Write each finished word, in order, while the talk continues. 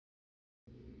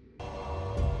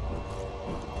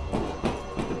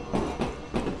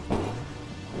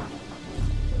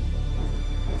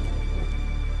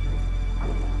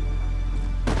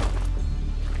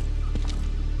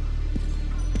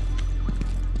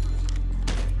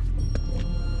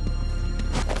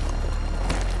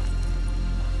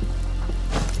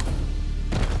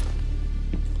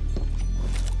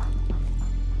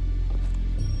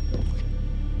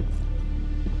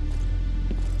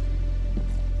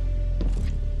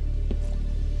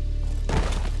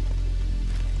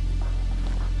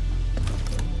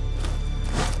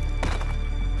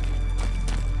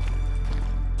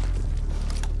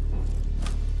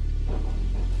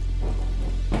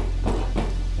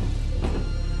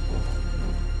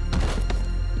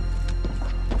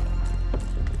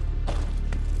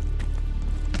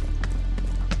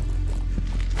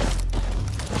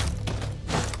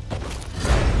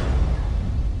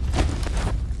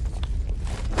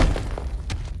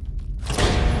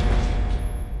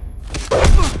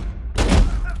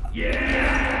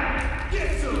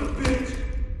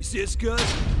sis, cuz?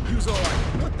 He was all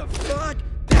like, what the fuck?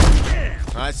 Damn!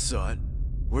 I saw it.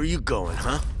 Where are you going,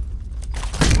 huh?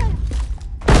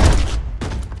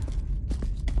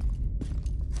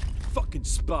 Fucking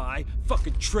spy,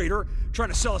 fucking traitor, trying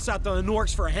to sell us out to the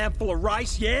Norks for a handful of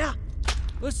rice, yeah?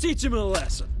 Let's teach him a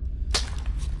lesson.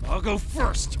 I'll go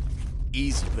first.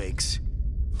 Easy, Bakes.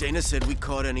 Dana said we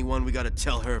caught anyone, we gotta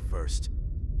tell her first.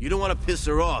 You don't want to piss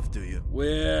her off, do you?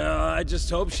 Well, I just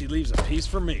hope she leaves a piece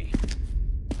for me.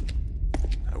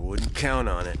 I wouldn't count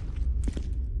on it.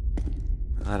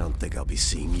 I don't think I'll be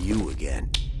seeing you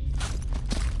again.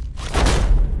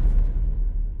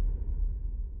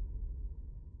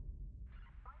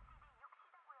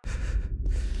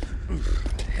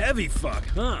 Heavy fuck,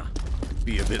 huh?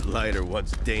 Be a bit lighter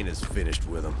once Dana's finished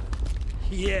with him.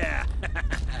 Yeah.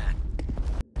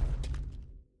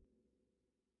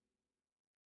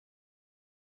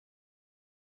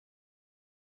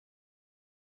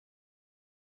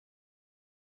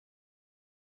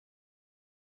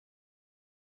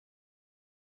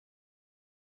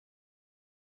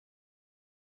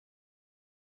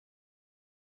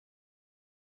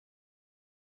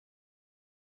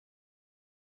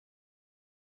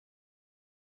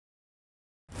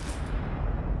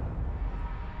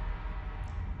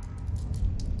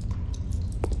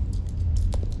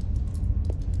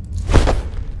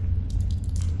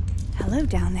 Hello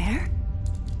down there.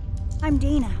 I'm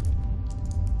Dana.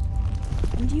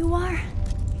 And you are?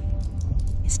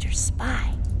 Mr.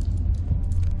 Spy.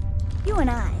 You and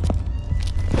I,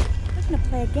 we're gonna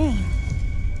play a game.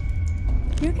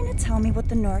 You're gonna tell me what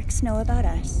the Norks know about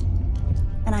us,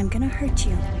 and I'm gonna hurt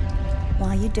you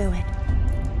while you do it.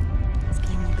 This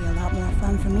game will be a lot more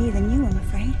fun for me than you, I'm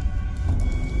afraid.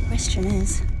 Question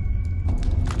is,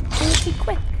 will it be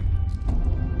quick?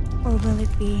 Or will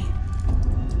it be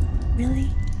really,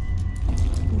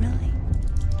 really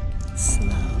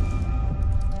slow?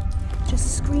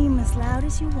 Just scream as loud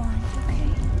as you want, okay?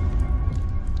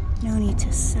 No need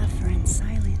to suffer in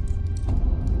silence.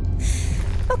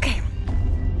 Okay.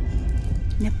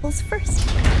 Nipples first.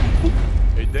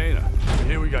 Hey, Dana.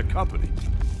 Here we got company.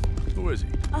 Who is he?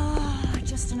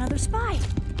 Just another spy.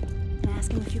 Gonna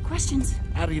ask him a few questions.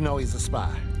 How do you know he's a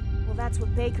spy? Well, that's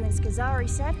what Baker and Scazzari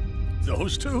said.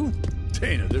 Those two?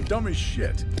 Dana, they're dumb as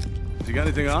shit. Has he got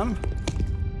anything on him?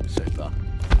 Say, Doc.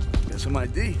 Got some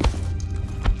ID?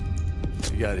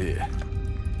 What you got here?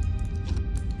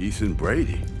 Ethan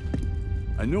Brady.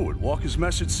 I knew it. Walker's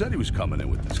message said he was coming in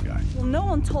with this guy. Well, no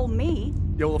one told me.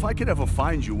 Yeah, well, if I could ever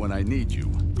find you when I need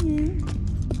you.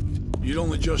 You'd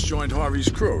only just joined Harvey's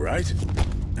crew, right?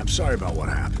 I'm sorry about what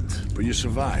happened, but you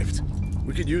survived.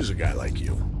 We could use a guy like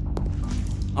you.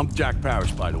 I'm Jack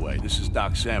Parrish, by the way. This is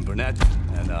Doc Sam Burnett,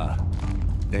 and,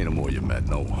 Dana Moore you met.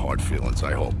 No hard feelings,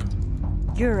 I hope.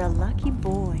 You're a lucky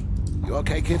boy. You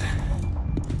okay, kid?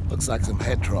 Looks like some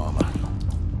head trauma.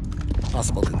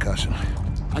 Possible concussion.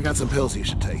 I got some pills you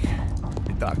should take.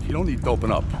 Hey, Doc, you don't need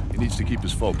doping up. He needs to keep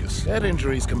his focus. Head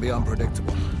injuries can be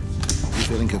unpredictable. You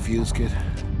feeling confused, kid?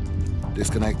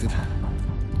 Disconnected?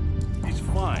 He's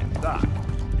fine, Doc.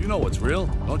 You know what's real,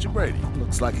 don't you, Brady?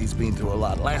 Looks like he's been through a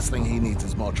lot. Last thing he needs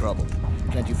is more trouble.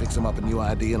 Can't you fix him up a new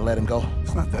ID and let him go?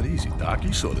 It's not that easy, Doc.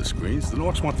 You saw the screens. The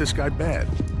Norks want this guy bad.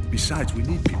 Besides, we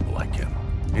need people like him.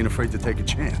 Ain't afraid to take a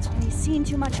chance. And he's seen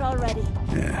too much already.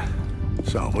 Yeah.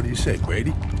 So, what do you say,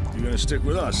 Brady? You gonna stick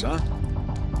with us, huh?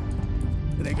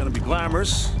 It ain't gonna be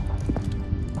glamorous.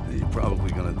 And you're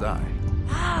probably gonna die.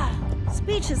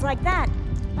 Speeches like that.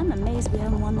 I'm amazed we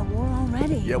haven't won the war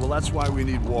already. Yeah, well, that's why we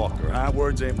need Walker, huh?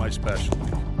 Words ain't my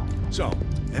specialty. So,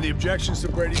 any objections to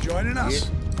Brady joining us?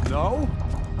 No?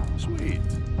 Sweet.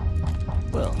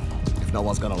 Well, if no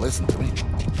one's gonna listen to me,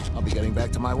 I'll be getting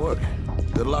back to my work.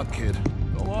 Good luck, kid.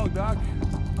 So long, Doc.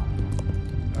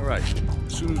 All right.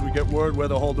 As soon as we get word where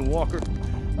they're holding Walker,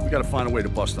 we gotta find a way to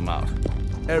bust them out.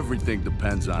 Everything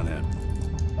depends on him.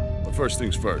 But first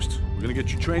things first, we're gonna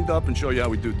get you trained up and show you how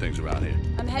we do things around here.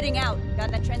 I'm heading out. Got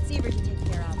that transceiver to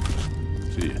take care of.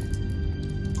 See ya.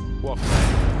 Walker.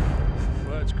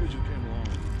 Well, it's good you came along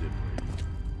with it,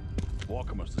 Brady.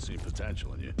 Walker must have seen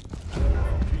potential in you.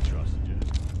 He trusted you.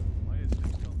 My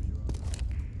instincts tell me you're all right.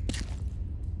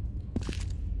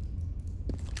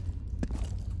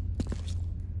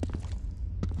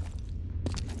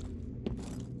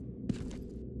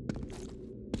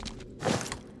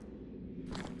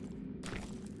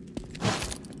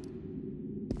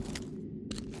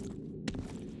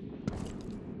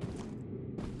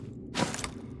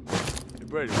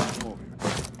 Brady, come over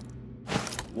here.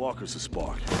 Walker's the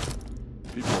spark.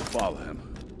 People will follow him.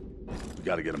 We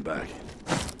gotta get him back.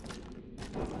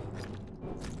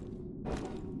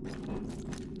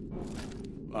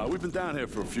 We've been down here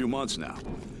for a few months now.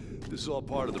 This is all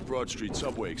part of the Broad Street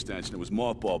subway extension that was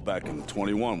mothballed back in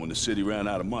 '21 when the city ran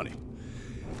out of money.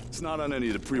 It's not on any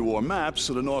of the pre-war maps,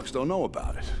 so the Norks don't know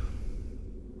about it.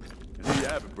 And here you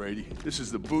have it, Brady. This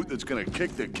is the boot that's gonna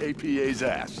kick the KPA's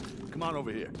ass. Come on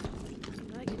over here.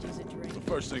 I could use a drink. But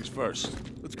first things first,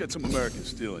 let's get some American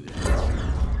steel in you.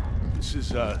 This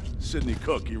is, Sidney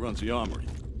Cook. He runs the armory.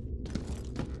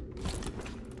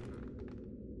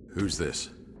 Who's this?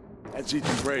 That's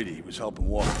Ethan Brady. He was helping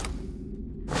Walker.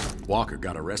 Walker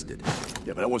got arrested.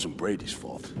 Yeah, but that wasn't Brady's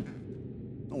fault.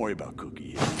 Don't worry about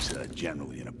Cookie. He's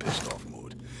generally in a pissed-off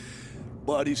mood.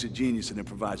 But he's a genius at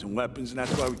improvising weapons, and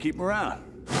that's why we keep him around.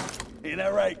 Ain't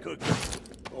that right, Cookie?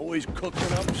 Always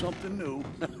cooking up something new.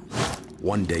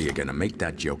 One day you're gonna make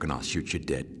that joke and I'll shoot you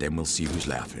dead. Then we'll see who's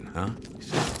laughing, huh?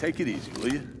 Take it easy,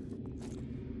 will you?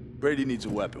 Brady needs a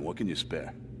weapon. What can you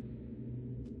spare?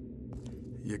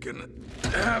 You're gonna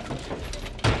have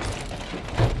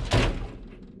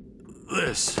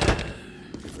this.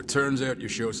 If it turns out you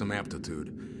show some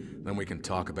aptitude, then we can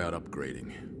talk about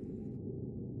upgrading.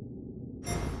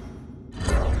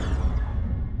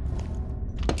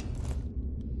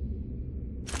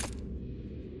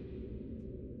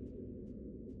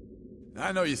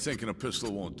 I know you're thinking a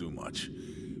pistol won't do much,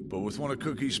 but with one of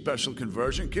Cookie's special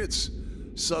conversion kits,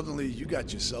 suddenly you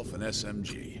got yourself an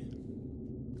SMG.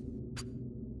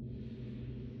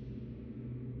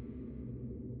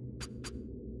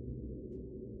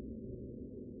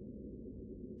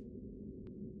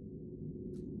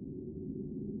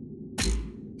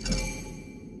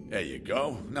 There you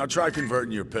go. Now try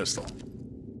converting your pistol. If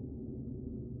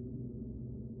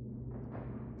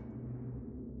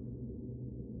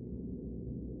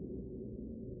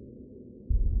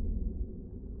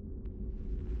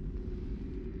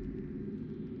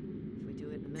we do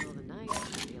it in the middle of the night,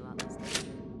 it should be a lot less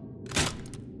danger.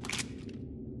 We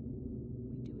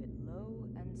do it low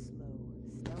and slow,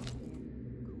 stealth in,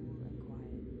 cool and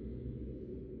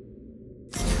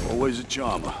quiet. Always a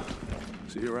charmer.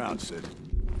 See you around, Sid.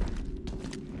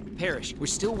 Parrish, we're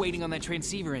still waiting on that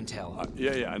transceiver intel.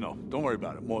 Yeah, I know. Don't worry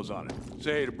about it. Moore's on it.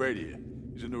 Say hey to Brady here.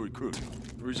 He's a new recruit.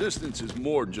 The Resistance is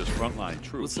more than just frontline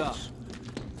troops. What's up?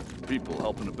 It's people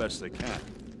helping the best they can.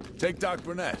 Take Doc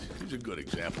Burnett. He's a good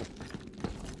example.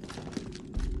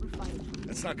 We're fighting.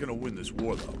 That's not gonna win this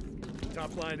war, though.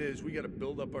 Top line is, we gotta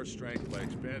build up our strength by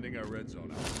expanding our red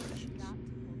zone operations. Got to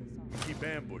pull this off. Keep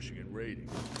ambushing and raiding.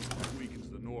 That weakens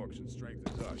the Norks and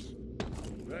strengthens us.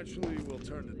 Eventually, we'll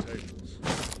turn the tables.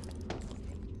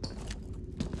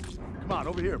 Come on,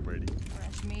 over here, Brady.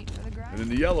 Fresh meat for the grind. And in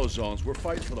the yellow zones, we're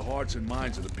fighting for the hearts and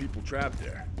minds of the people trapped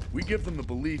there. We give them the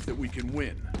belief that we can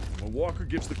win. When Walker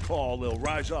gives the call, they'll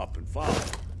rise up and follow.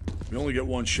 We only get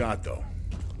one shot, though.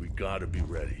 We gotta be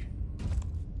ready.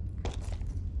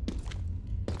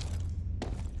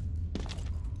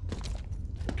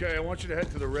 Okay, I want you to head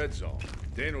to the red zone.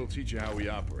 Dana will teach you how we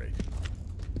operate.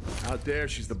 Out there,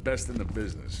 she's the best in the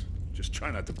business. Just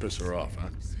try not to piss her off, huh?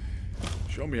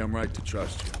 Show me I'm right to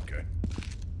trust you, okay?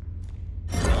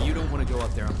 You don't want to go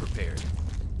up there unprepared.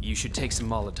 You should take some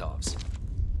Molotovs.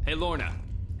 Hey, Lorna,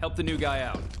 help the new guy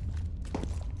out.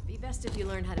 Be best if you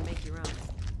learn how to make your own.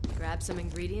 Grab some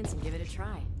ingredients and give it a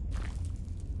try.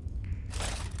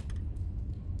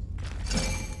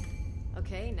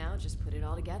 Okay, now just put it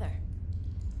all together.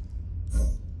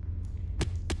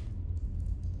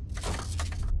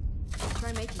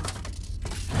 Try making it.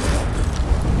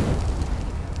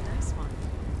 Nice one.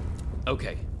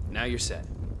 Okay, now you're set.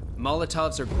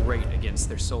 Molotovs are great against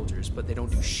their soldiers, but they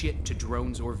don't do shit to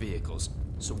drones or vehicles,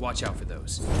 so watch out for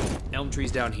those. Elm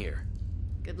tree's down here.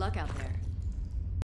 Good luck out there.